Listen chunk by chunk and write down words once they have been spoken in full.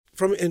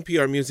From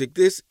NPR Music,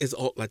 this is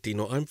Alt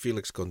Latino. I'm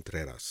Felix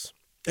Contreras.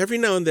 Every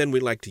now and then we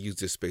like to use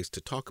this space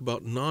to talk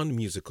about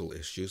non-musical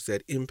issues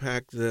that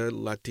impact the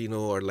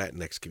Latino or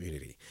Latinx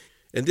community.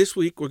 And this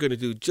week we're going to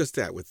do just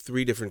that with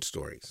 3 different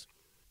stories.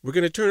 We're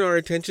going to turn our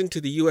attention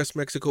to the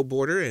U.S.-Mexico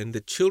border and the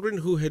children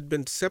who had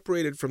been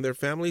separated from their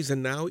families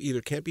and now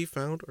either can't be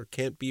found or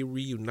can't be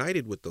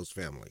reunited with those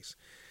families.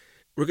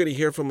 We're going to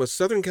hear from a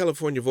Southern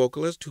California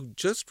vocalist who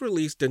just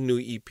released a new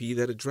EP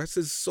that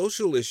addresses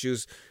social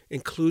issues,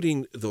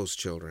 including those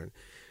children.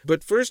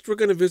 But first, we're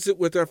going to visit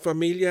with our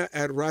familia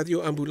at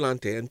Radio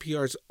Ambulante,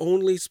 NPR's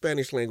only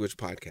Spanish-language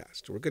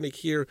podcast. We're going to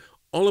hear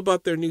all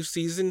about their new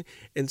season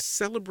and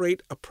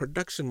celebrate a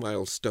production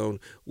milestone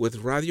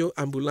with Radio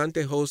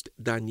Ambulante host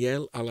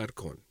Daniel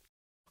Alarcón.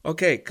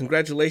 Okay,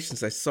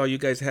 congratulations. I saw you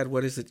guys had,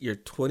 your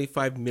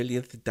 25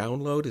 millionth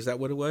download? Is that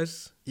what it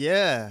was?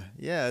 Yeah.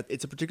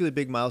 It's a particularly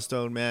big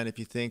milestone, man. If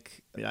you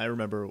think, I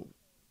remember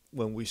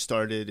when we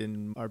started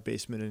in our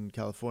basement in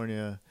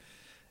California,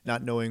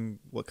 not knowing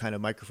what kind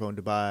of microphone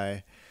to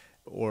buy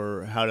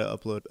or how to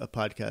upload a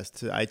podcast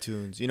to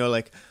iTunes.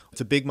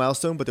 It's a big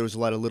milestone, but there was a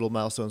lot of little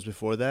milestones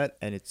before that,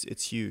 and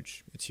it's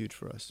huge. It's huge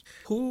for us.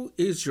 Who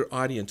is your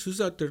audience?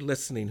 Who's out there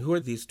listening? Who are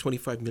these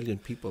 25 million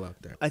people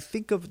out there? I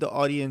think of the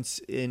audience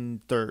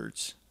in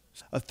thirds.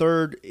 A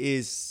third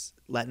is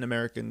Latin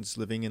Americans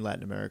living in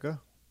Latin America.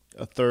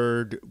 A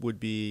third would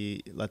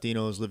be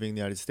Latinos living in the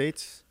United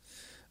States.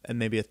 And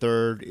maybe a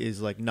third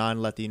is like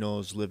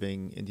non-Latinos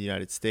living in the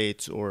United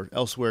States or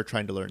elsewhere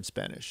trying to learn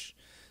Spanish.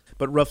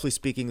 But roughly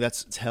speaking,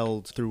 that's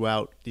held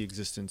throughout the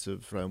existence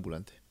of Radio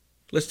Ambulante.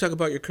 Let's talk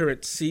about your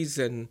current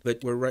season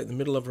that we're right in the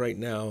middle of right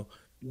now.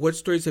 What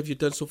stories have you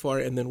done so far,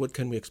 and then what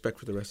can we expect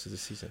for the rest of the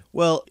season?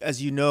 Well,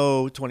 as you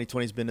know,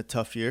 2020 has been a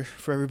tough year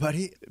for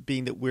everybody,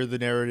 being that we're the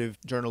narrative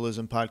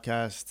journalism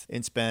podcast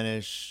in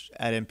Spanish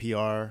at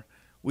NPR.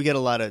 We get a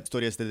lot of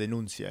historias de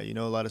denuncia,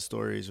 a lot of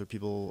stories where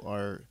people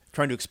are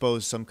trying to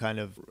expose some kind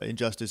of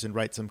injustice and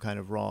right some kind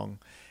of wrong.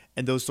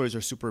 And those stories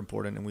are super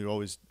important, and we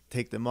always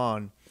take them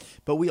on.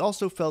 But we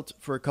also felt,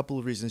 for a couple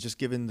of reasons, just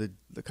given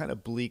the kind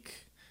of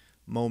bleak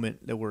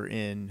moment that we're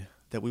in,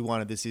 that we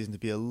wanted this season to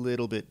be a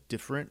little bit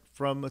different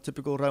from a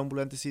typical Radio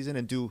Ambulante season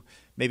and do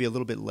maybe a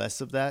little bit less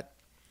of that.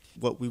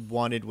 What we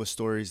wanted was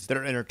stories that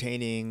are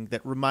entertaining,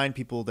 that remind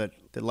people that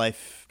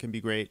life can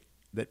be great,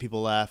 that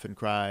people laugh and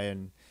cry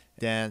and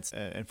dance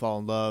and fall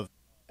in love.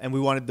 And we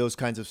wanted those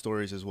kinds of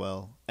stories as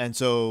well. And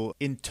so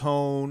in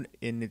tone,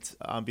 in its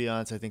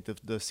ambiance, I think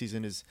the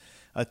season is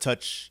a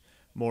touch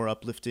more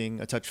uplifting,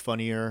 a touch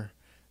funnier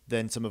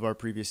than some of our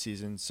previous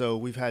seasons. So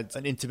we've had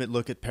an intimate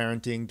look at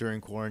parenting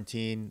during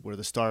quarantine, where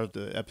the star of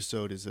the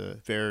episode is a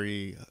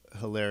very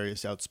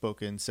hilarious,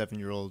 outspoken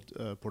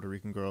 7-year-old Puerto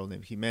Rican girl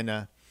named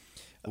Jimena.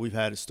 We've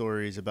had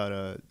stories about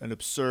an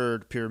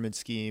absurd pyramid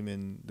scheme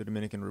in the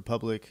Dominican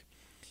Republic.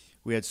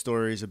 We had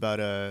stories about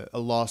a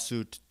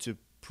lawsuit to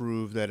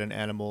prove that an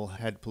animal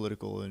had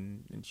political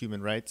and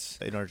human rights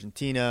in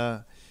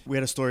Argentina. We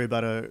had a story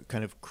about a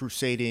kind of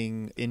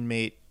crusading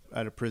inmate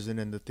out of prison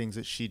and the things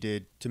that she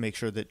did to make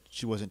sure that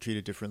she wasn't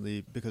treated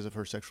differently because of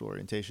her sexual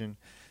orientation.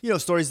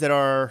 Stories that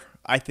are,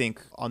 I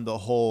think, on the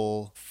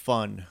whole,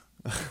 fun.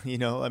 To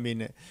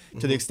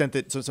the extent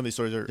that some of these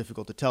stories are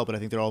difficult to tell, but I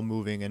think they're all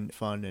moving and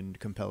fun and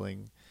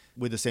compelling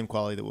with the same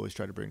quality that we always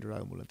try to bring to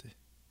Radio Ambulante.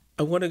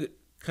 I want to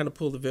kind of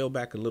pull the veil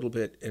back a little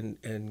bit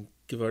and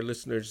give our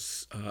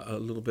listeners a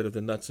little bit of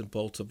the nuts and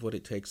bolts of what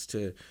it takes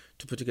to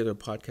put together a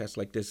podcast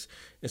like this.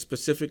 And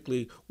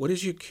specifically, what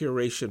is your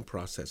curation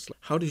process?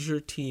 How does your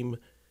team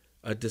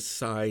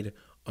decide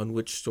on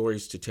which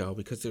stories to tell?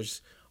 Because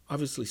there's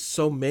obviously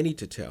so many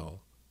to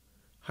tell.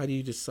 How do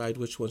you decide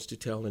which ones to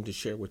tell and to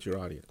share with your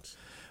audience?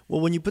 Well,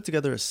 when you put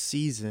together a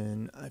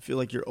season, I feel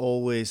like you're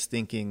always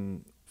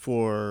thinking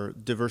for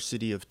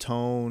diversity of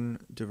tone,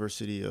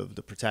 diversity of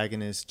the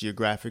protagonist,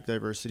 geographic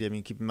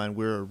diversity. Keep in mind,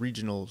 we're a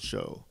regional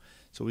show.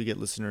 So we get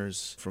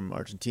listeners from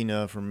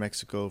Argentina, from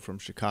Mexico, from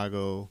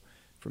Chicago,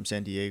 from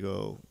San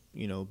Diego,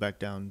 back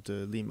down to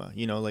Lima,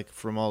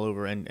 from all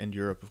over and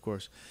Europe, of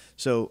course.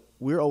 So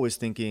we're always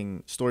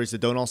thinking stories that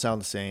don't all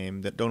sound the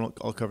same, that don't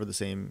all cover the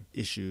same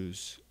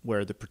issues,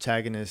 where the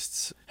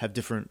protagonists have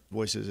different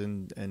voices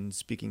and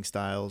speaking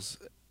styles.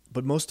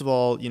 But most of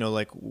all,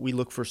 we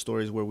look for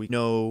stories where we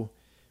know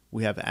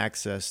we have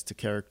access to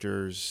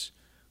characters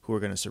who are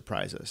going to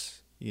surprise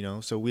us,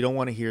 So we don't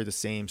want to hear the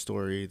same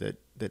story that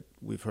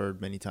we've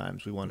heard many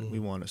times. We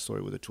want a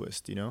story with a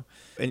twist,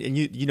 And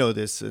you know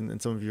this,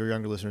 and some of your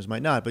younger listeners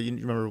might not, but you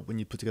remember when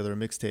you put together a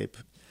mixtape,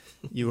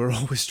 you were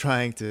always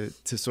trying to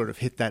sort of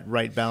hit that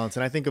right balance.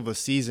 And I think of a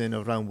season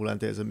of Radio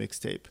Ambulante as a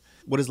mixtape.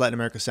 What does Latin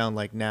America sound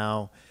like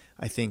now,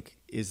 I think,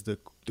 is the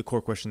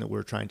core question that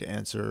we're trying to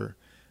answer.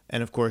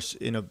 And of course,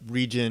 in a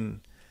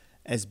region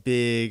as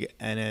big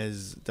and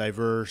as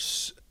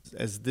diverse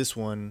as this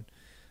one,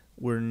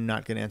 we're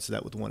not going to answer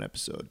that with one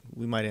episode.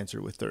 We might answer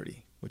it with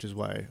 30, which is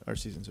why our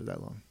seasons are that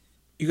long.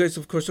 You guys,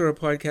 of course, are a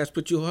podcast,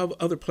 but you'll have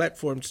other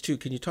platforms too.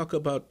 Can you talk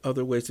about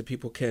other ways that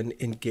people can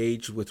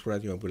engage with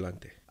Radio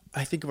Ambulante?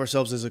 I think of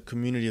ourselves as a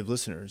community of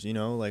listeners,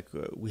 like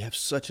we have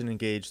such an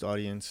engaged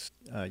audience.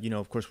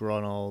 Of course, we're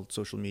on all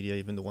social media,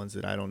 even the ones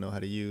that I don't know how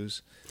to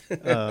use.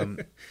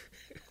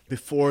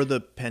 Before the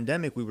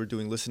pandemic, we were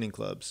doing listening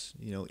clubs,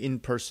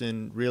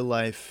 in-person,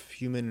 real-life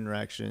human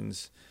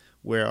interactions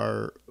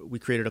where we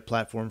created a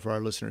platform for our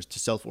listeners to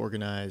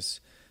self-organize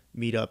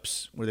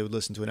meetups where they would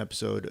listen to an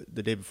episode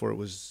the day before it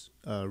was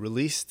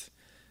released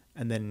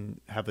and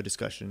then have a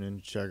discussion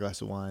and share a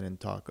glass of wine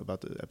and talk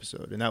about the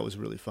episode. And that was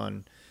really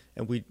fun.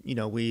 And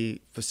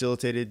we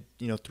facilitated,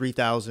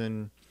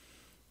 3,000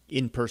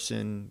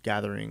 in-person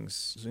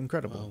gatherings. It was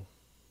incredible. Wow.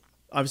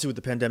 Obviously, with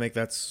the pandemic,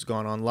 that's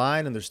gone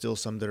online, and there's still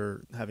some that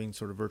are having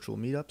sort of virtual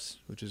meetups,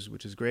 which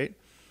is great.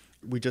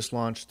 We just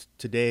launched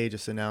today,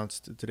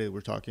 today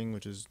we're talking,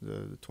 which is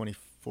the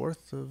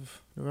 24th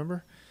of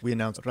November. We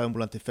announced Radio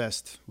Ambulante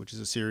Fest, which is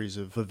a series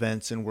of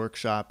events and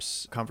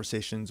workshops,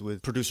 conversations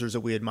with producers that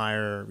we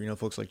admire,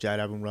 folks like Jad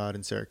Abumrad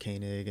and Sarah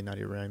Koenig and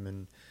Nadia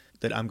Reimann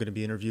that I'm going to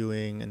be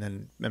interviewing, and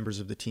then members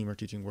of the team are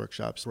teaching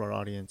workshops for our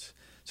audience.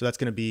 So that's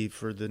going to be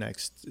for the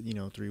next,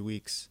 3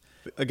 weeks.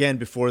 Again,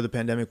 before the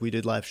pandemic, we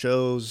did live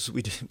shows.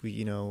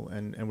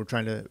 And we're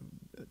trying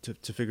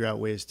to figure out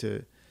ways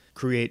to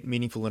create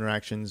meaningful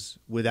interactions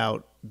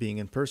without being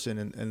in person.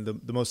 And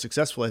the most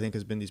successful, I think,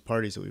 has been these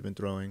parties that we've been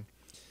throwing,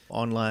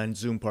 online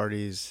Zoom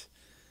parties,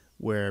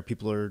 where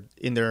people are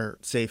in their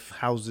safe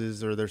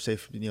houses or their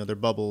safe, their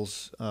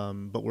bubbles,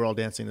 but we're all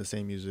dancing the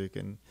same music.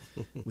 And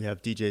we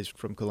have DJs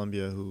from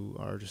Colombia who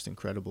are just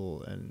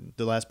incredible. And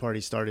the last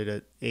party started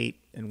at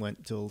 8 and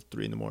went till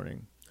 3 in the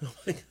morning. Oh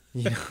my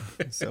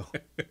God. So,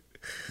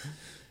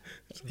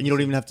 and you don't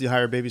even have to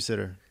hire a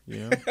babysitter,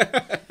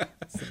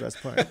 It's the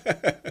best part.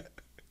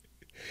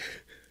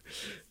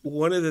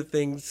 One of the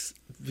things,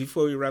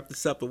 before we wrap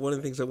this up, but one of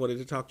the things I wanted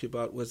to talk to you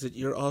about was that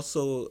you're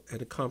also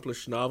an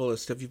accomplished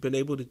novelist. Have you been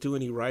able to do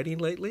any writing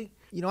lately?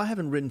 I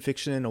haven't written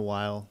fiction in a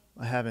while.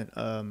 I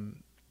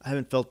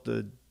haven't felt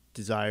the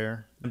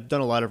desire. I've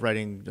done a lot of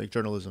writing, like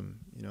journalism,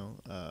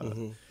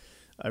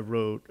 I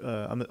wrote,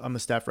 I'm a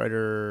staff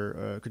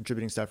writer,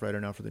 contributing staff writer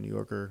now for The New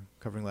Yorker,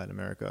 covering Latin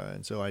America.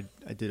 And so I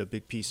did a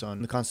big piece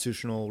on the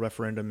constitutional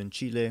referendum in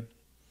Chile.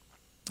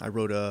 I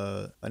wrote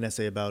an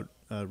essay about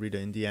Rita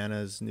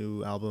Indiana's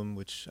new album,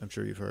 which I'm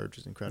sure you've heard, which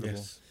is incredible.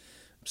 Yes.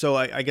 So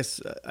I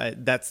guess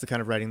that's the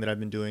kind of writing that I've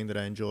been doing that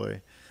I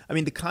enjoy. I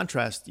mean, the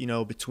contrast,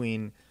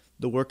 between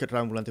the work at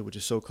Radio Ambulante, which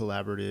is so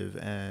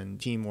collaborative and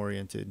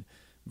team-oriented,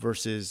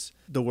 versus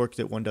the work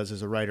that one does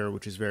as a writer,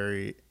 which is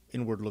very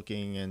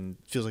inward-looking and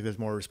feels like there's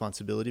more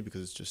responsibility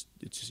because it's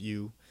just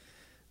you.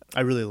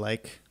 I really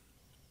like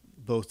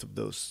both of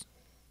those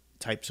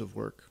types of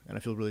work, and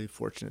I feel really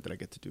fortunate that I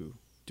get to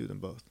do them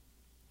both.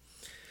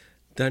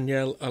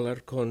 Daniel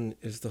Alarcón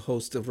is the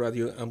host of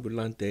Radio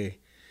Ambulante.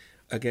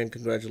 Again,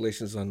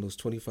 congratulations on those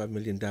 25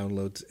 million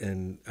downloads,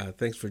 and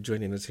thanks for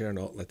joining us here on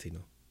Alt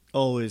Latino.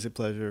 Always a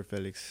pleasure,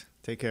 Felix.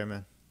 Take care,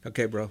 man.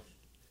 Okay, bro.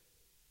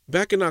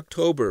 Back in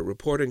October,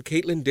 reporter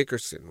Caitlin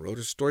Dickerson wrote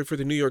a story for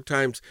the New York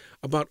Times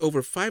about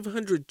over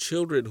 500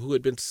 children who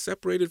had been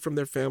separated from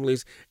their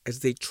families as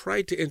they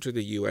tried to enter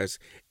the U.S.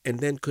 and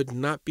then could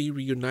not be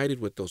reunited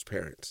with those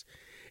parents.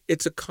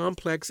 It's a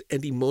complex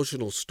and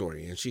emotional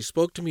story, and she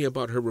spoke to me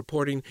about her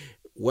reporting,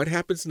 what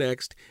happens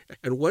next,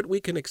 and what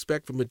we can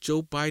expect from a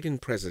Joe Biden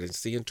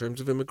presidency in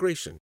terms of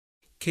immigration.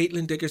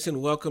 Caitlin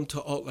Dickerson, welcome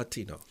to Alt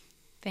Latino.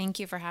 Thank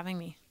you for having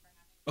me.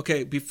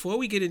 Okay, before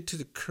we get into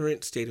the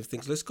current state of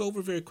things, let's go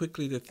over very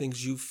quickly the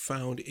things you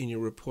found in your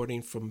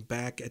reporting from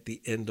back at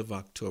the end of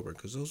October,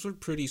 because those were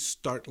pretty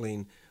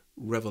startling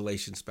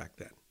revelations back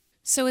then.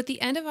 So at the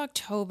end of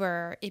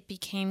October, it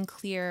became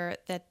clear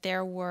that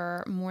there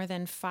were more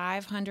than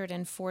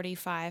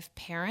 545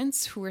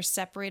 parents who were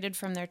separated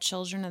from their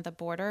children at the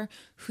border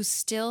who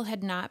still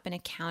had not been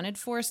accounted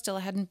for, still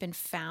hadn't been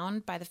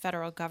found by the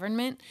federal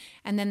government.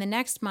 And then the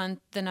next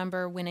month, the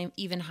number went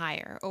even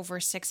higher,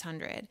 over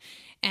 600.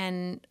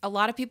 And a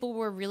lot of people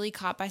were really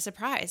caught by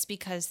surprise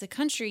because the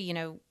country,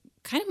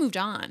 kind of moved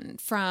on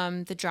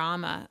from the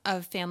drama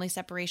of family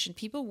separation.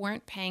 People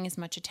weren't paying as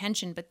much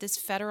attention, but this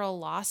federal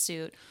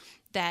lawsuit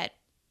that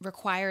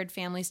required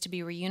families to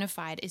be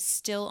reunified is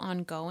still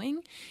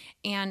ongoing,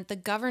 and the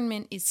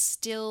government is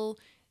still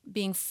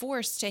being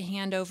forced to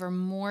hand over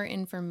more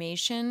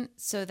information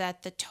so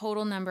that the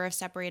total number of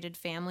separated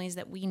families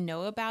that we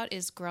know about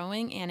is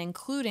growing, and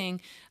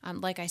including,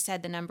 like I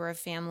said, the number of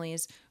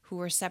families who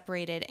were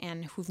separated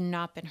and who've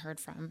not been heard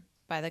from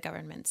by the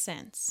government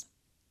since.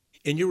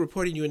 In your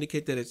reporting, you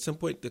indicate that at some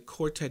point the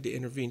courts had to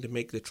intervene to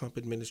make the Trump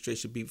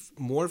administration be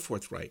more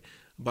forthright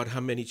about how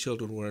many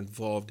children were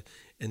involved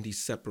in these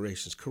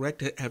separations,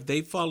 correct? Have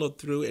they followed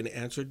through and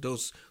answered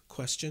those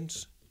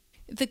questions?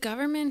 The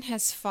government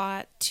has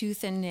fought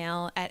tooth and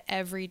nail at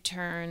every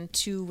turn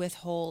to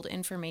withhold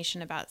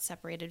information about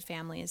separated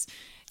families.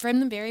 From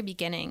the very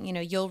beginning,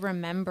 you'll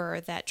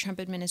remember that Trump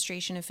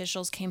administration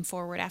officials came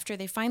forward after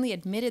they finally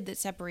admitted that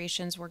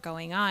separations were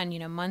going on,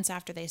 months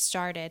after they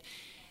started.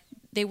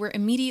 They were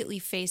immediately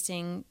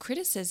facing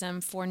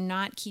criticism for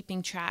not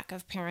keeping track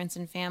of parents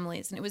and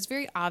families. And it was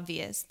very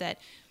obvious that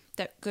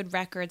that good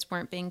records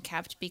weren't being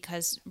kept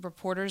because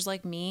reporters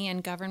like me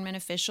and government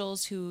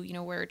officials who,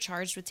 were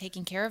charged with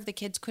taking care of the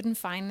kids couldn't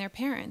find their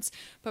parents.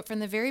 But from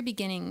the very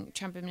beginning,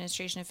 Trump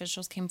administration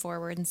officials came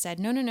forward and said,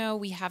 no,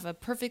 we have a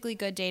perfectly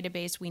good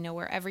database. We know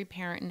where every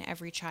parent and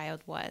every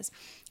child was.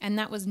 And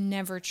that was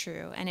never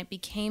true. And it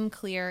became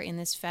clear in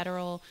this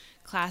federal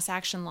class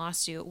action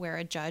lawsuit where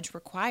a judge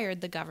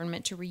required the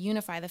government to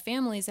reunify the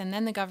families, and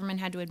then the government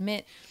had to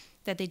admit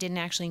that they didn't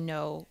actually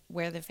know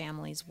where the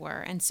families were.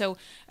 And so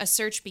a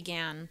search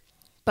began.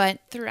 But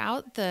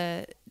throughout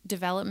the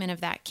development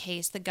of that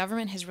case, the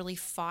government has really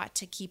fought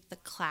to keep the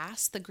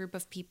class, the group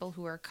of people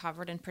who are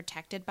covered and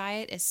protected by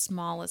it, as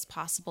small as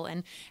possible,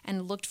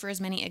 and looked for as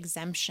many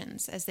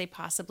exemptions as they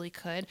possibly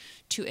could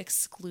to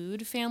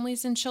exclude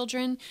families and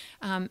children.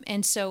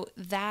 And so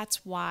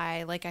that's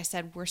why, like I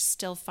said, we're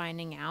still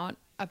finding out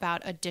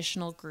about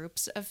additional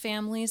groups of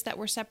families that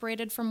were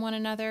separated from one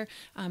another,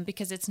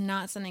 because it's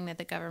not something that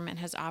the government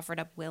has offered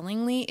up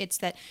willingly. It's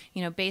that,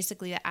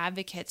 basically the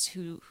advocates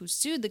who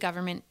sued the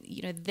government,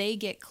 they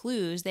get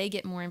clues, they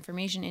get more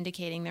information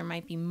indicating there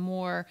might be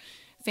more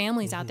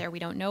families out there we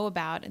don't know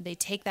about. And they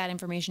take that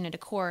information into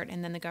court,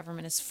 and then the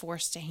government is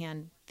forced to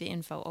hand the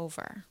info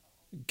over.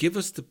 Give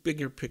us the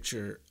bigger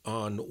picture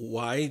on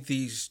why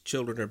these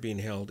children are being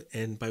held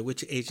and by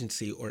which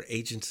agency or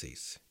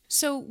agencies.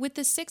 So with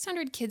the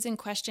 600 kids in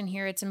question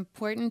here, it's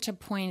important to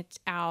point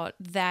out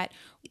that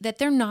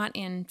they're not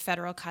in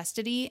federal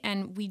custody,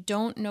 and we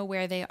don't know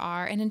where they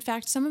are. And in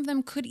fact, some of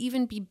them could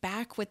even be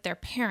back with their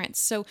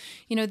parents. So,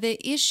 the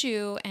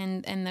issue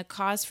and the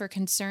cause for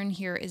concern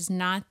here is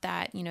not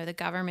that, the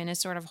government is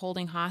sort of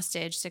holding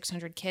hostage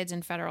 600 kids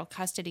in federal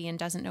custody and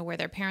doesn't know where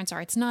their parents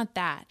are. It's not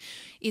that.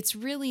 It's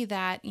really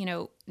that,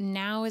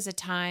 now is a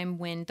time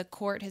when the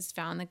court has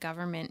found the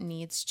government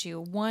needs to,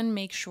 one,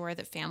 make sure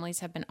that families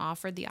have been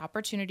offered the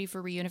opportunity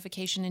for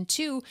reunification, and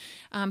two,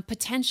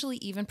 potentially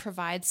even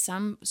provide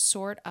some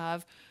sort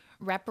of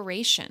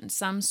reparation,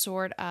 some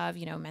sort of,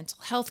 mental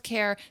health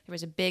care. There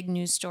was a big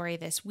news story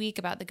this week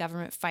about the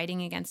government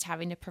fighting against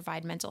having to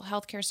provide mental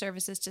health care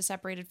services to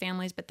separated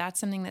families, but that's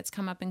something that's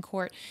come up in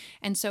court.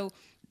 And so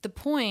the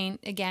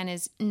point, again,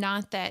 is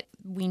not that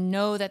we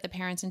know that the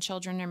parents and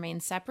children remain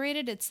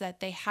separated. It's that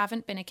they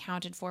haven't been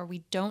accounted for.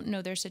 We don't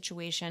know their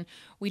situation.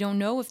 We don't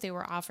know if they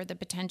were offered the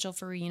potential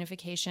for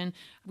reunification.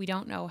 We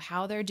don't know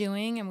how they're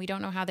doing, and we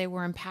don't know how they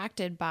were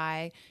impacted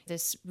by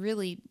this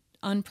really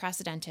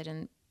unprecedented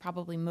and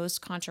probably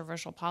most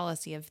controversial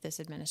policy of this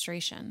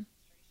administration.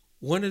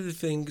 One of the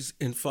things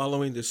in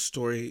following this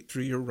story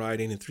through your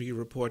writing and through your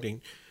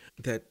reporting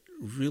that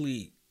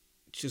really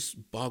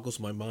just boggles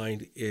my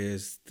mind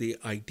is the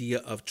idea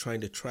of trying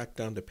to track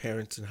down the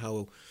parents and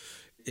how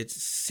it's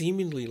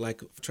seemingly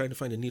like trying to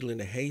find a needle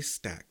in a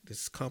haystack.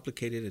 This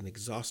complicated and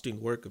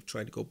exhausting work of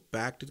trying to go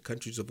back to the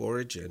countries of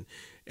origin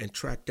and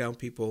track down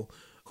people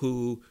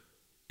who,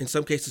 in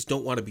some cases,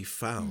 don't want to be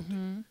found.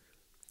 Mm-hmm.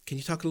 Can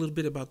you talk a little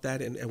bit about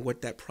that and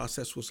what that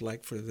process was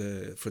like for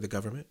the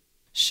government?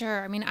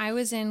 Sure. I mean, I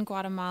was in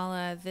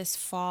Guatemala this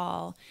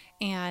fall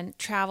and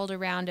traveled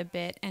around a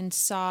bit and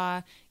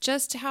saw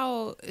just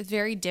how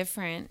very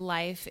different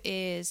life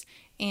is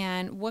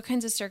and what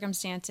kinds of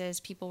circumstances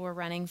people were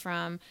running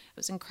from. It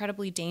was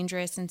incredibly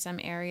dangerous in some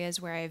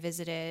areas where I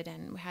visited,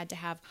 and we had to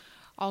have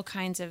all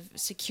kinds of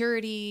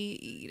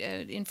security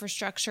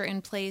infrastructure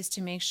in place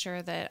to make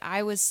sure that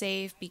I was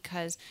safe,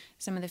 because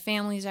some of the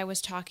families I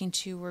was talking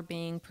to were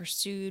being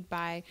pursued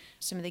by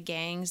some of the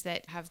gangs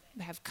that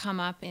have come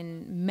up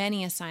in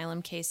many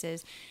asylum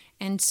cases.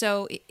 And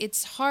so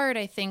it's hard,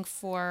 I think,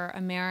 for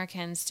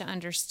Americans to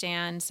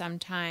understand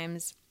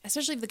sometimes,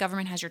 especially if the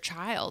government has your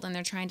child and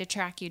they're trying to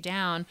track you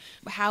down.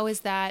 How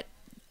is that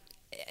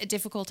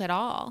difficult at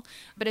all?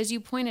 But as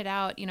you pointed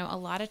out, a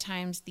lot of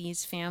times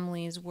these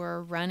families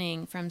were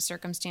running from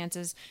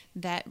circumstances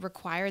that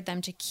required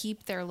them to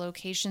keep their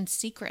location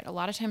secret. A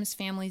lot of times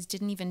families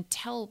didn't even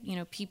tell,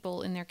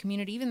 people in their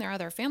community, even their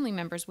other family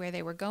members, where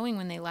they were going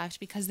when they left,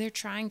 because they're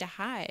trying to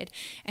hide.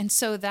 And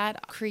so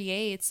that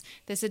creates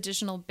this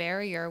additional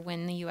barrier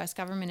when the U.S.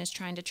 government is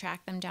trying to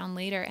track them down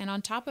later. And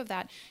on top of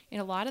that,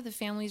 a lot of the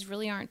families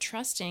really aren't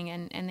trusting,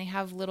 and they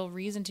have little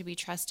reason to be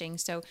trusting.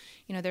 So,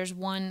 there's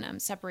one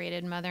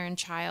separated mother and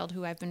child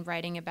who I've been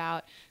writing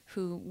about,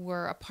 who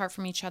were apart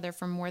from each other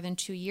for more than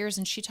 2 years.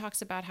 And she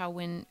talks about how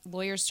when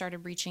lawyers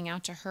started reaching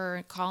out to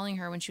her, calling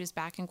her when she was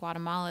back in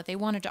Guatemala, they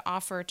wanted to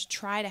offer to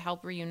try to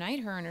help reunite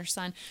her and her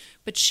son.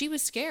 But she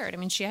was scared. I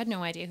mean, she had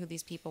no idea who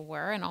these people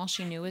were. And all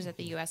she knew was that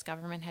the U.S.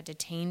 government had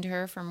detained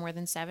her for more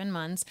than 7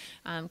 months,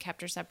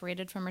 kept her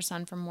separated from her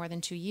son for more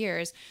than 2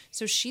 years.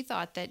 So she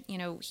thought that,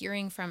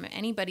 hearing from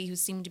anybody who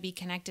seemed to be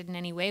connected in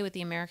any way with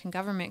the American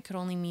government could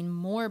only mean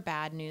more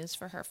bad news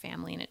for her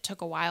family. And it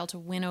took a while to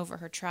win over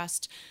her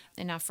trust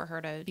enough for her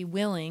to be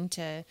willing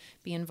to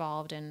be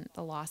involved in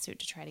the lawsuit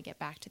to try to get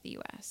back to the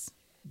U.S.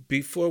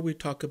 Before we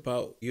talk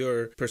about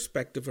your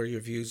perspective or your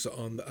views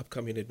on the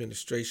upcoming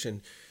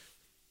administration,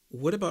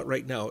 what about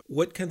right now?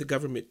 What can the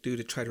government do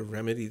to try to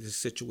remedy the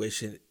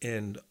situation,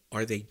 and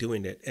are they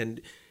doing it? And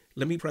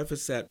Let me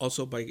preface that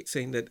also by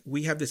saying that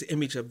we have this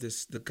image of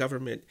the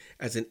government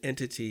as an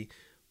entity,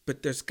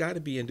 but there's got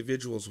to be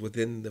individuals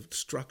within the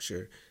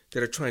structure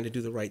that are trying to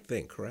do the right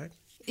thing, correct?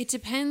 It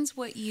depends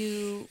what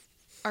you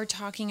are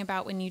talking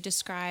about when you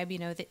describe,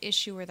 the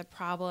issue or the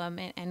problem,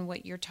 and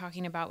what you're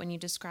talking about when you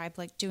describe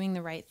like doing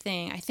the right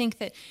thing. I think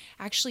that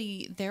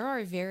actually there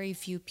are very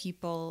few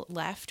people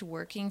left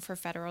working for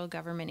federal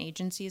government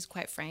agencies,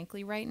 quite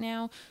frankly, right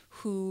now,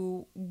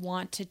 who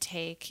want to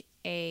take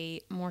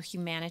a more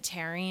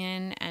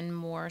humanitarian and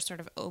more sort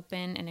of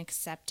open and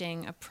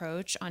accepting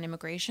approach on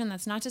immigration.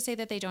 That's not to say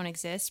that they don't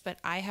exist, but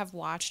I have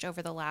watched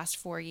over the last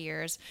 4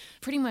 years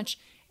pretty much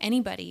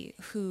anybody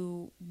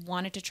who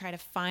wanted to try to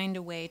find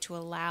a way to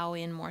allow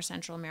in more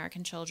Central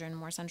American children,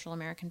 more Central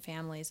American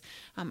families.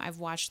 I've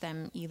watched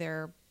them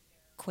either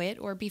quit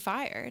or be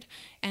fired.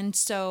 And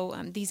so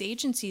these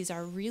agencies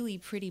are really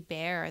pretty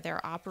bare.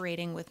 They're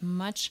operating with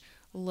much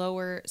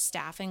lower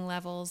staffing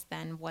levels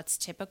than what's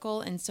typical.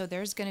 And so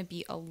there's going to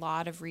be a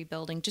lot of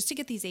rebuilding just to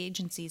get these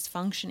agencies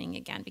functioning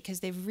again,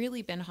 because they've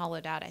really been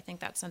hollowed out. I think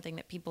that's something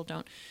that people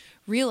don't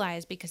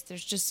realize because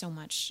there's just so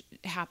much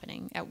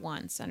happening at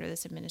once under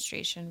this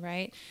administration,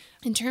 right?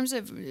 In terms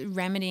of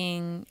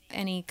remedying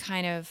any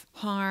kind of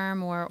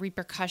harm or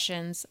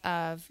repercussions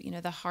of,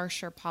 the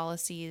harsher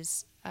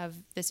policies of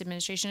this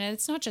administration, and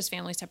it's not just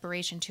family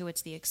separation too,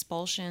 it's the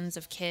expulsions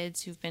of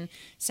kids who've been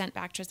sent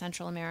back to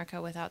Central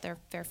America without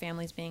their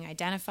families being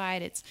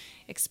identified. It's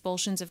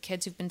expulsions of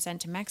kids who've been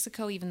sent to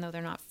Mexico even though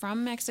they're not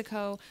from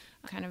Mexico,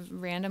 kind of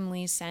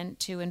randomly sent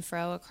to and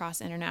fro across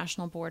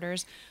international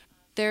borders.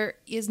 There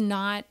is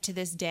not, to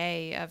this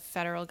day, a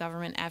federal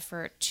government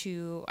effort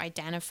to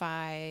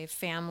identify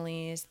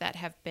families that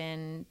have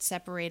been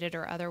separated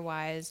or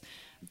otherwise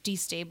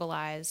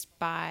destabilized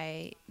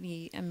by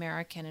the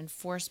American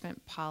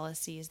enforcement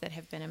policies that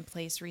have been in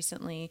place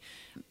recently.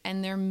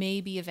 And there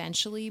may be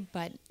eventually,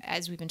 but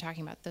as we've been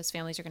talking about, those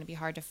families are going to be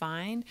hard to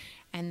find.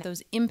 And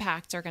those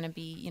impacts are going to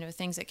be,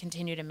 things that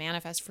continue to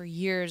manifest for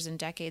years and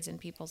decades in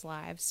people's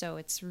lives. So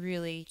it's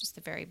really just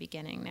the very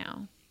beginning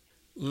now.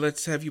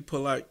 Let's have you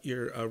pull out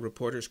your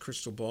reporter's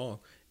crystal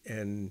ball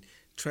and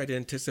try to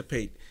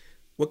anticipate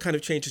what kind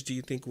of changes do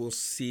you think we'll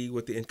see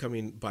with the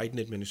incoming Biden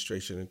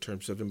administration in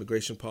terms of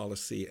immigration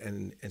policy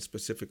and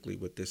specifically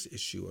with this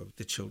issue of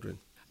the children?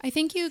 I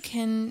think you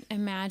can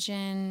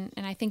imagine,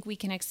 and I think we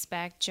can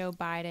expect Joe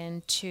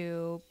Biden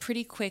to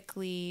pretty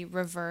quickly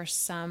reverse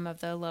some of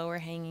the lower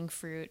hanging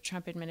fruit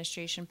Trump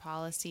administration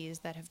policies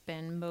that have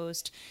been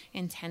most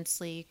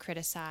intensely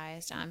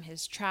criticized.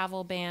 His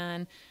travel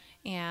ban,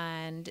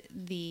 and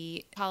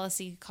the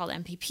policy called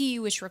MPP,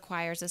 which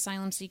requires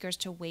asylum seekers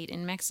to wait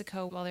in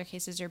Mexico while their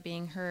cases are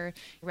being heard.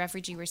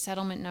 Refugee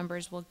resettlement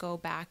numbers will go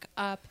back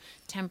up.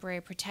 Temporary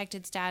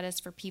protected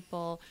status for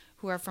people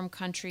who are from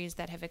countries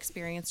that have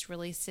experienced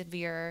really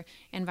severe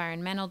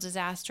environmental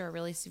disaster or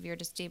really severe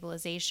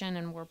destabilization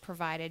and were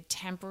provided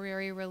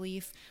temporary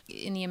relief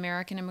in the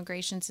American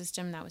immigration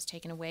system. That was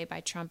taken away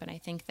by Trump, and I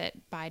think that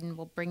Biden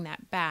will bring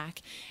that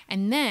back.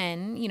 And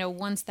then,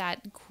 once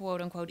that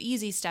quote-unquote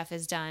easy stuff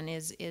is done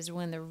is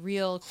when the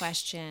real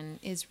question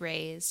is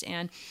raised.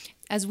 And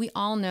as we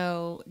all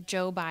know,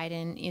 Joe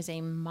Biden is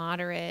a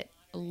moderate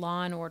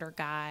law and order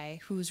guy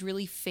who's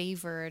really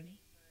favored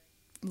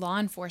law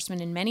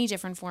enforcement in many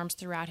different forms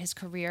throughout his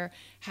career,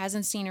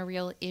 hasn't seen a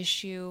real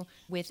issue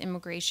with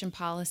immigration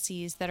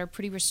policies that are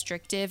pretty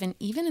restrictive. And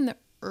even in the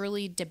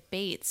early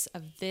debates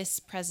of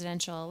this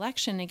presidential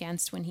election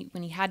against when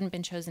he hadn't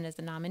been chosen as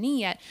the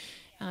nominee yet,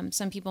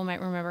 some people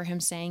might remember him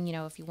saying,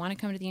 if you want to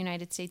come to the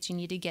United States, you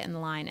need to get in the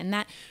line. And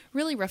that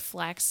really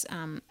reflects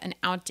an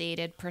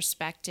outdated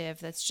perspective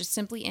that's just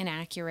simply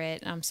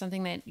inaccurate,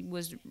 something that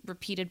was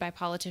repeated by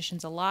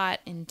politicians a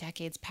lot in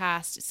decades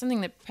past. It's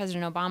something that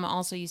President Obama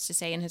also used to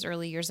say in his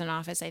early years in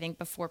office, I think,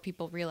 before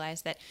people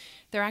realized that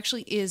there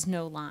actually is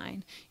no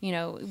line.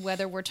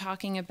 Whether we're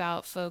talking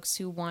about folks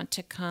who want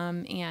to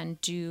come and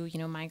do,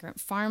 migrant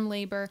farm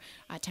labor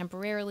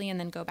temporarily and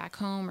then go back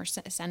home or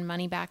send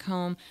money back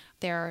home.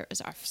 There is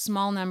a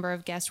small number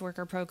of guest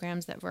worker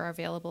programs that were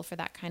available for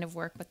that kind of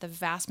work, but the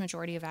vast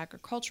majority of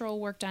agricultural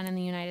work done in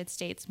the United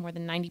States, more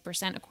than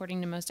 90%, according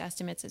to most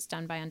estimates, is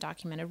done by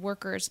undocumented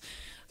workers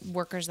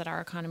that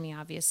our economy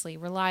obviously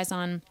relies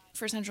on.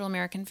 For Central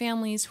American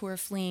families who are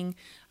fleeing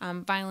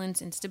violence,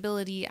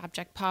 instability,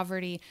 abject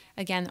poverty,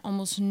 again,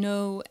 almost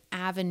no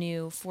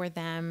avenue for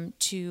them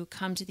to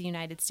come to the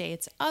United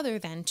States other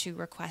than to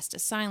request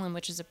asylum,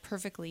 which is a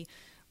perfectly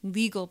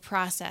legal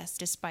process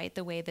despite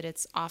the way that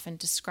it's often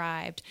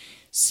described.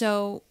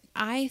 So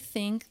I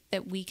think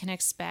that we can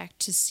expect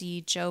to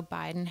see Joe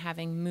Biden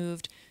having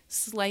moved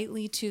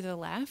slightly to the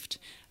left,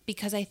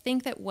 because I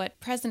think that what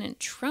President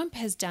Trump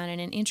has done in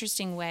an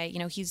interesting way,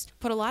 he's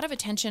put a lot of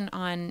attention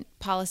on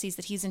policies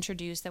that he's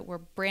introduced that were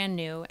brand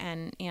new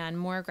and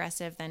more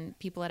aggressive than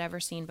people had ever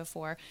seen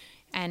before.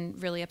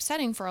 and really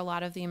upsetting for a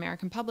lot of the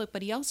American public,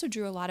 but he also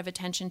drew a lot of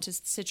attention to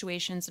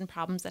situations and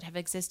problems that have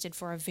existed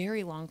for a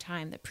very long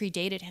time, that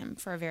predated him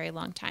for a very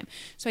long time.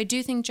 So I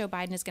do think Joe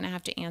Biden is going to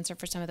have to answer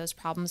for some of those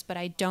problems, but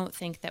I don't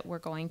think that we're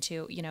going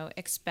to,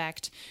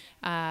 expect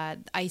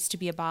ICE to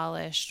be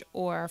abolished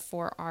or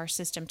for our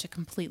system to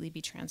completely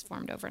be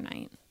transformed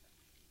overnight.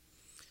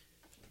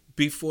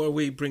 Before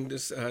we bring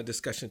this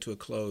discussion to a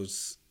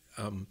close,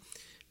 let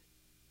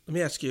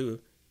me ask you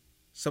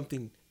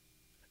something.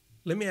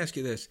 Let me ask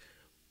you this.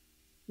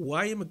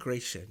 Why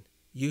immigration?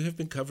 You have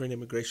been covering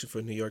immigration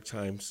for New York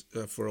Times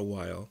for a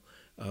while,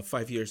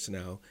 5 years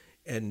now,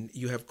 and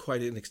you have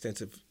quite an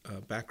extensive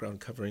background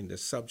covering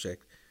this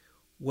subject.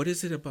 What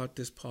is it about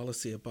this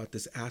policy, about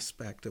this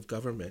aspect of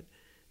government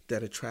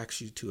that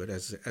attracts you to it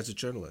as a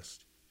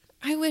journalist?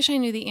 I wish I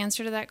knew the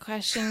answer to that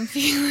question,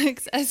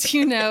 Felix. As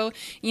you know,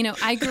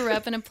 I grew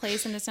up in a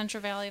place in the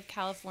Central Valley of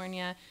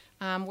California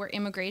where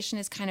immigration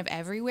is kind of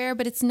everywhere,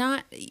 but it's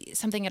not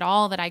something at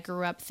all that I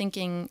grew up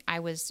thinking I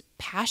was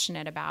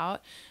passionate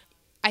about.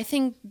 I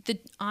think the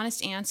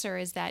honest answer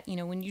is that,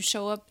 when you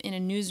show up in a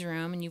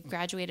newsroom and you've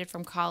graduated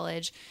from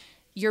college,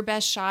 your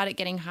best shot at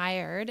getting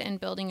hired and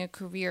building a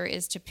career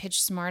is to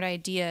pitch smart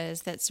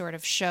ideas that sort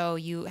of show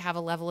you have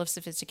a level of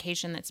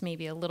sophistication that's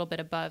maybe a little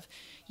bit above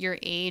your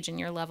age and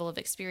your level of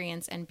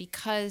experience. And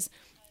because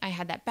I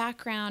had that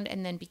background,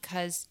 and then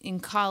because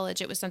in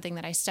college it was something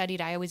that I studied,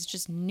 I always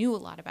just knew a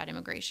lot about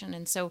immigration.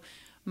 And so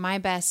my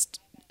best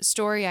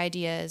story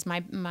ideas,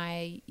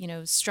 my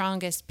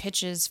strongest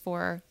pitches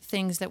for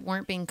things that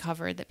weren't being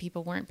covered, that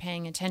people weren't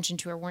paying attention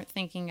to or weren't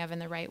thinking of in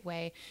the right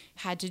way,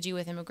 had to do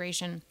with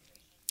immigration.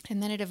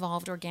 And then it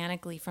evolved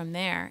organically from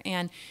there.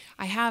 And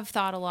I have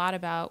thought a lot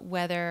about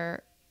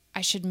whether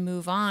I should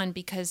move on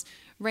because,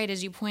 right,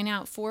 as you point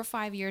out, 4 or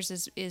 5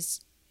 years is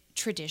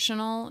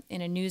traditional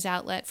in a news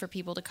outlet for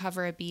people to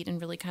cover a beat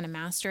and really kind of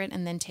master it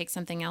and then take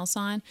something else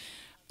on.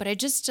 But I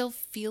just still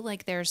feel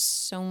like there's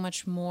so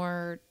much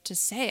more to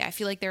say. I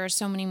feel like there are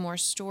so many more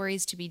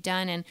stories to be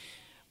done. And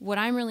what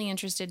I'm really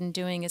interested in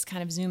doing is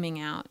kind of zooming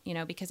out,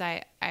 because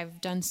I've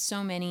done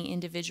so many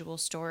individual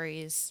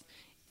stories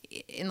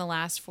in the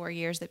last 4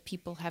 years that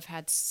people have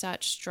had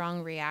such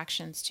strong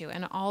reactions to,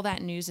 and all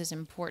that news is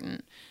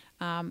important.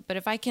 But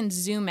if I can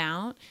zoom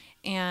out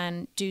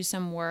and do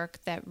some work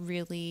that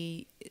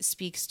really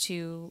speaks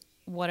to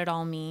what it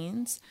all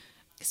means,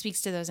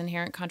 speaks to those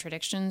inherent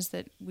contradictions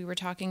that we were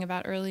talking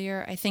about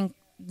earlier, I think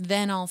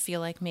then I'll feel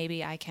like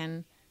maybe I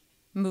can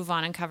move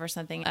on and cover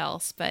something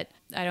else, but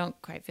I don't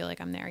quite feel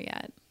like I'm there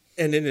yet.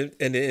 And in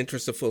the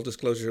interest of full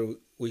disclosure,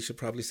 we should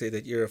probably say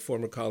that you're a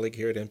former colleague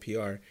here at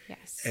NPR.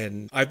 Yes.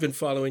 And I've been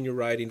following your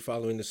writing,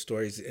 following the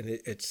stories, and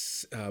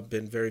it's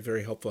been very,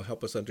 very helpful,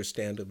 help us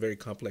understand a very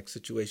complex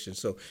situation.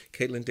 So,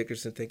 Caitlin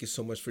Dickerson, thank you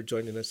so much for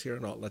joining us here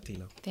on Alt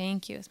Latino.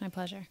 Thank you. It's my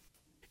pleasure.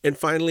 And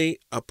finally,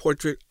 a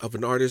portrait of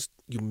an artist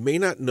you may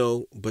not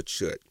know but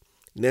should.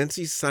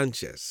 Nancy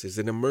Sanchez is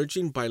an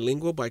emerging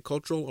bilingual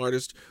bicultural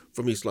artist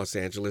from East Los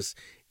Angeles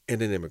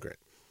and an immigrant.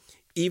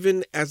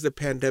 Even as the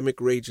pandemic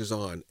rages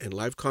on and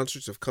live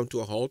concerts have come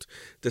to a halt,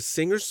 the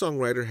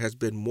singer-songwriter has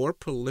been more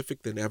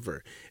prolific than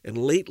ever and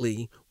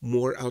lately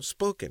more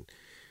outspoken.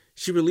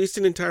 She released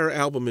an entire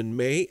album in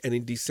May and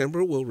in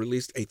December will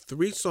release a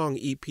 3-song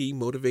EP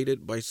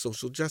motivated by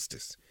social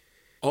justice.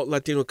 Alt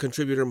Latino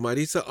contributor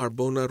Marisa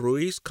Arbona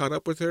Ruiz caught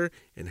up with her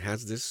and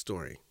has this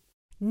story.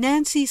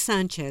 Nancy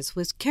Sanchez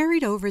was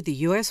carried over the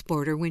U.S.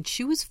 border when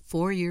she was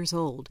 4 years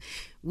old.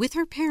 With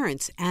her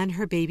parents and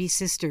her baby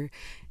sister,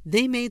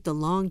 they made the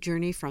long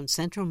journey from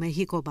central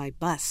Mexico by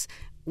bus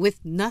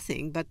with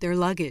nothing but their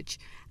luggage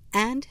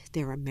and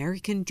their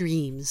American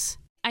dreams.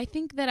 I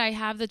think that I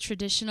have the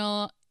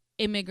traditional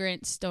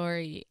immigrant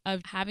story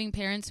of having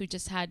parents who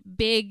just had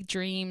big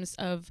dreams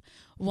of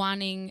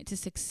wanting to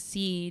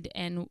succeed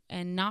and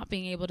not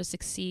being able to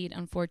succeed,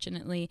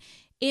 unfortunately,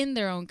 in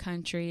their own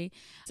country.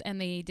 And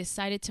they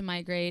decided to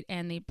migrate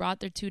and they brought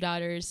their 2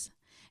 daughters.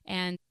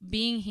 And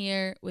being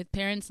here with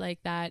parents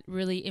like that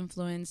really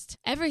influenced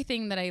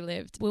everything that I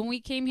lived. When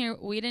we came here,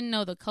 we didn't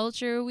know the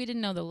culture, we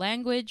didn't know the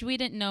language, we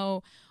didn't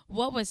know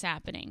what was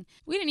happening.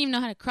 We didn't even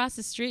know how to cross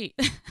the street.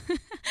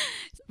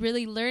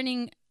 Really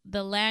learning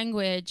the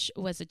language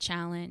was a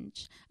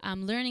challenge.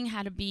 Learning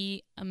how to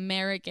be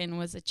American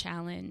was a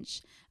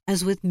challenge.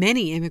 As with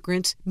many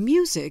immigrants,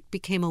 music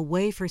became a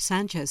way for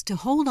Sanchez to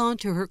hold on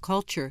to her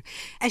culture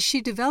as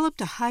she developed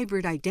a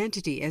hybrid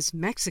identity as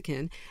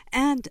Mexican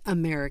and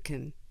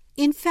American.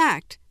 In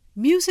fact,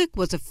 music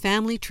was a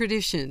family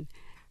tradition.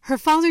 Her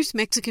father's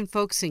Mexican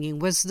folk singing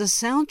was the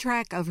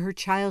soundtrack of her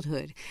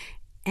childhood,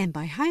 and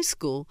by high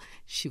school,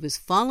 she was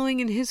following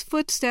in his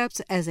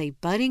footsteps as a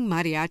budding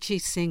mariachi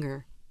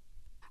singer.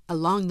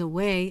 Along the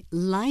way,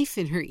 life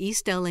in her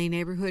East LA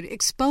neighborhood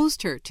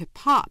exposed her to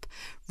pop,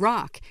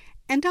 rock,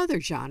 and other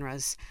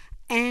genres,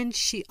 and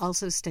she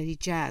also studied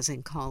jazz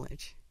in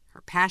college.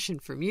 Her passion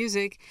for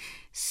music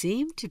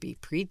seemed to be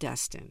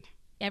predestined.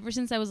 Ever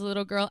since I was a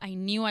little girl, I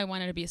knew I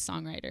wanted to be a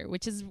songwriter,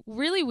 which is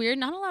really weird.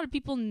 Not a lot of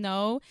people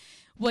know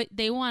what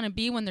they want to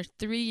be when they're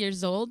 3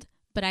 years old,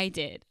 but I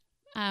did.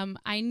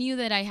 I knew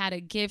that I had a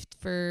gift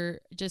for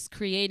just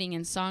creating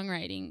and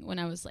songwriting when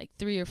I was like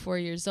 3 or 4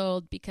 years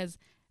old, because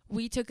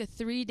we took a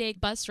 3-day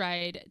bus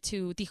ride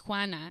to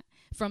Tijuana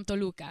from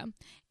Toluca.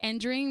 And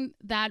during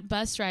that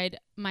bus ride,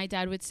 my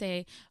dad would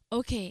say,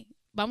 okay,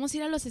 vamos a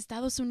ir a los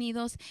Estados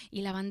Unidos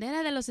y la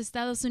bandera de los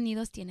Estados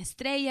Unidos tiene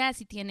estrellas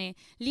y tiene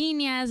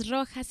líneas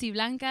rojas y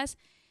blancas.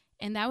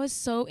 And that was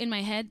so in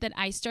my head that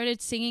I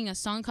started singing a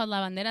song called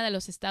La Bandera de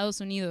los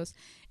Estados Unidos.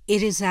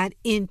 It is that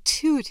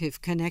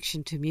intuitive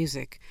connection to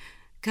music,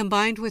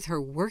 combined with her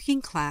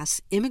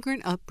working-class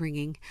immigrant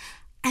upbringing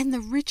and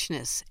the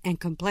richness and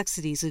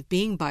complexities of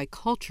being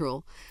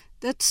bicultural,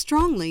 that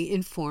strongly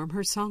inform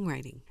her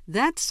songwriting.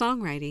 That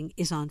songwriting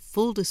is on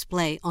full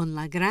display on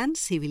La Gran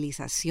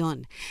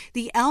Civilización,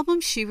 the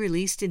album she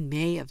released in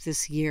May of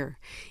this year.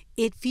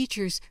 It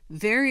features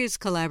various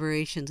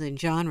collaborations in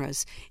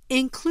genres,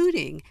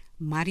 including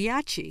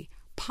mariachi,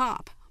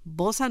 pop,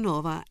 bossa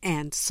nova,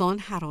 and son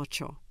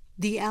jarocho.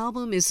 The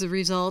album is the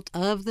result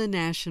of the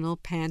national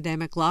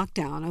pandemic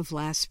lockdown of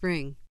last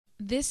spring.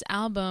 This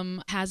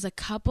album has a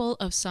couple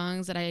of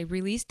songs that I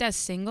released as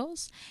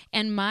singles,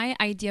 and my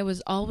idea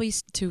was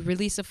always to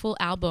release a full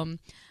album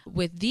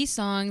with these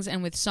songs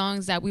and with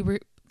songs that we were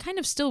kind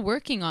of still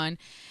working on.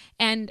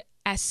 And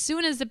as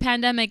soon as the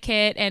pandemic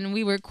hit and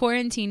we were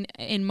quarantined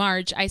in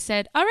March, I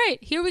said, all right,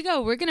 here we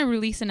go. We're going to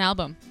release an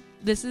album.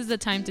 This is the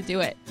time to do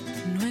it.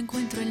 No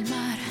encuentro el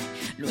mar,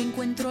 no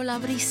encuentro la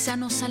brisa,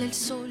 no sale el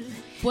sol.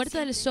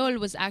 Puerta del Sol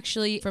was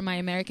actually for my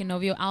American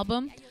Novio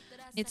album.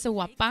 It's a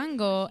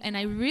huapango, and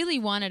I really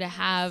wanted to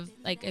have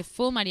like a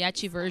full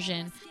mariachi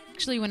version.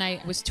 Actually, when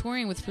I was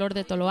touring with Flor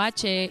de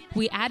Toloache,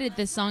 we added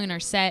this song in our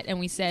set,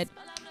 and we said,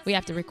 we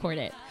have to record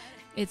it.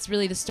 It's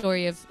really the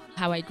story of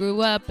how I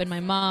grew up, and my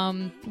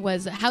mom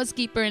was a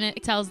housekeeper, and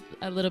it tells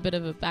a little bit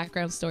of a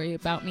background story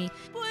about me.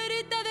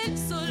 Puerta del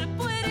sol,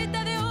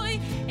 puerta de hoy,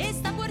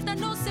 esta puerta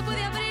no se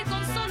puede abrir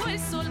con solo el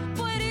sol.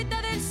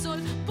 Puerta del sol,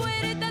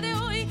 puerta de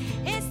hoy,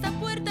 esta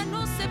puerta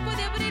no se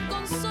puede abrir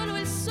con solo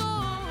el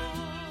sol.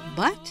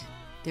 But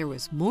there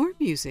was more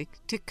music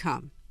to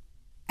come.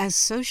 As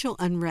social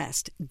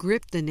unrest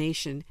gripped the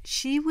nation,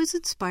 she was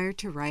inspired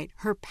to write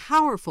her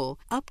powerful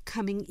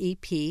upcoming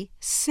EP,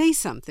 Say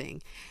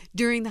Something,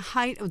 during the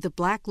height of the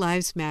Black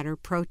Lives Matter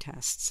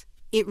protests.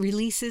 It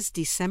releases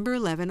December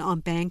 11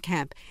 on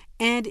Bandcamp,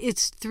 and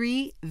it's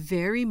 3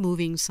 very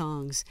moving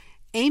songs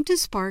aimed to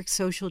spark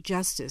social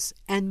justice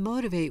and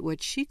motivate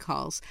what she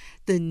calls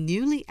the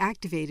newly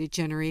activated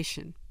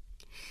generation.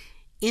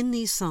 In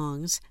these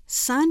songs,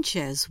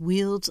 Sanchez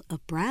wields a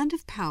brand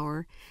of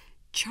power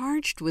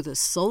charged with a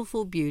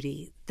soulful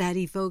beauty that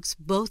evokes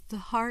both the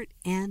heart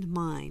and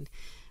mind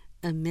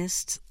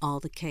amidst all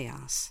the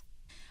chaos.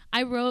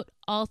 I wrote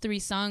all 3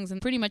 songs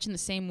pretty much in the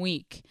same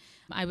week.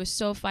 I was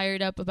so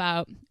fired up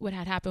about what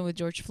had happened with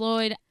George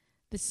Floyd.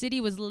 The city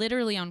was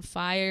literally on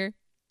fire.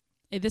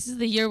 This is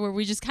the year where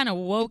we just kind of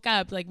woke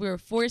up, like we were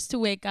forced to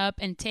wake up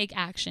and take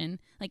action,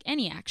 like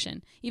any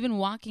action, even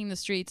walking the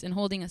streets and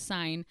holding a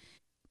sign.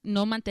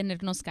 No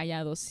mantenernos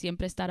callados,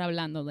 siempre estar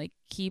hablando, like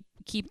keep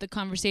the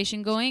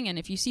conversation going, and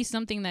if you see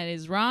something that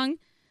is wrong,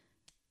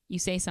 you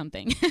say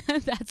something.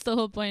 That's the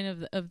whole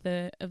point of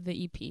the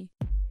EP.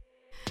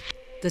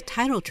 The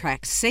title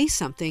track, Say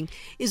Something,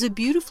 is a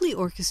beautifully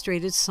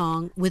orchestrated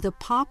song with a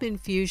pop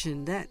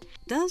infusion that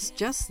does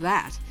just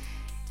that.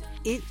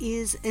 It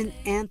is an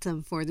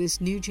anthem for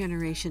this new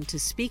generation to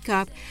speak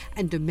up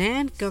and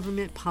demand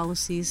government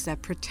policies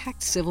that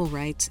protect civil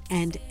rights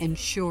and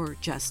ensure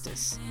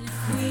justice.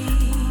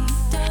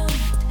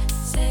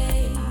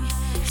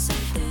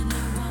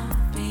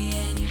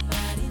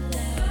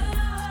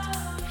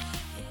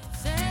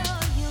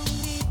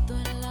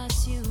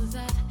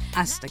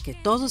 Hasta que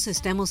todos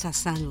estemos a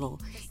salvo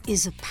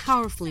is a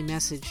powerfully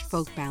messaged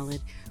folk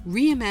ballad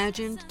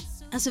reimagined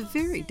as a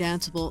very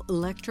danceable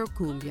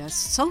electro-cumbia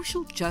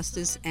social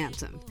justice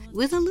anthem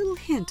with a little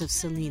hint of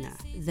Selena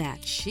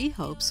that she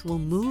hopes will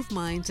move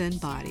minds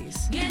and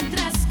bodies.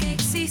 Mientras que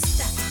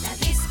exista la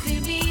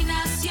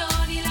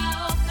discriminación y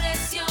la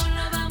opresión,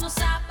 no vamos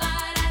a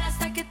parar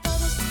hasta que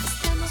todos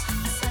estemos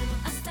a salvo,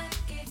 hasta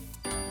que...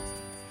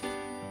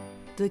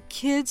 The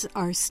Kids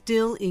Are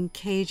Still in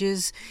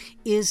Cages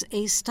is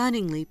a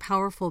stunningly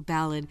powerful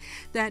ballad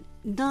that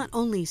not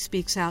only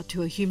speaks out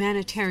to a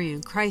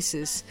humanitarian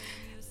crisis,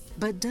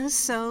 but does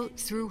so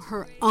through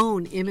her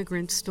own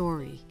immigrant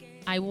story.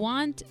 I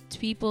want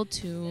people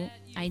to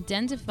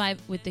identify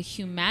with the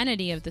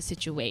humanity of the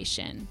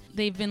situation.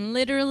 They've been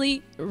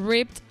literally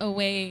ripped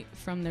away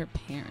from their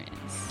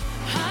parents.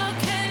 How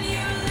can you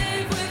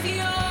live with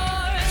yourself?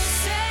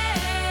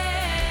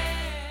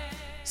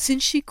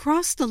 Since she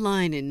crossed the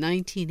line in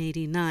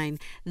 1989,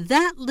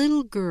 that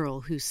little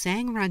girl who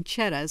sang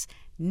rancheras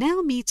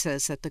now meets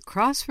us at the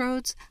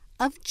crossroads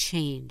of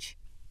change.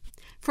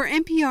 For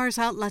NPR's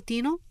Out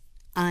Latino,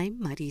 I'm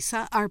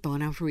Marisa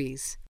Arbona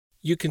Ruiz.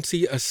 You can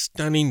see a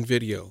stunning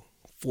video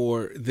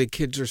for The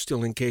Kids Are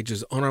Still in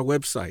Cages on our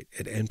website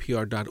at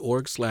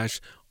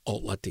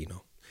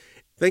npr.org/altlatino.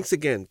 Thanks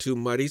again to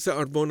Marisa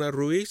Arbona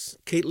Ruiz,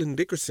 Caitlin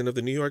Dickerson of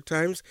the New York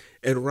Times,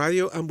 and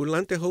Radio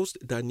Ambulante host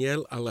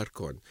Daniel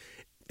Alarcon.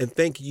 And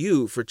thank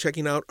you for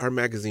checking out our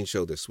magazine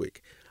show this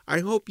week. I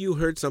hope you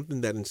heard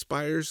something that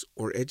inspires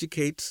or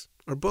educates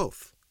or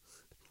both.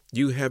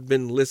 You have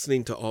been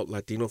listening to Alt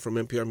Latino from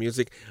NPR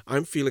Music.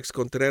 I'm Felix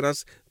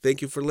Contreras.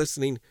 Thank you for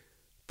listening.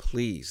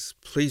 Please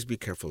be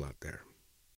careful out there.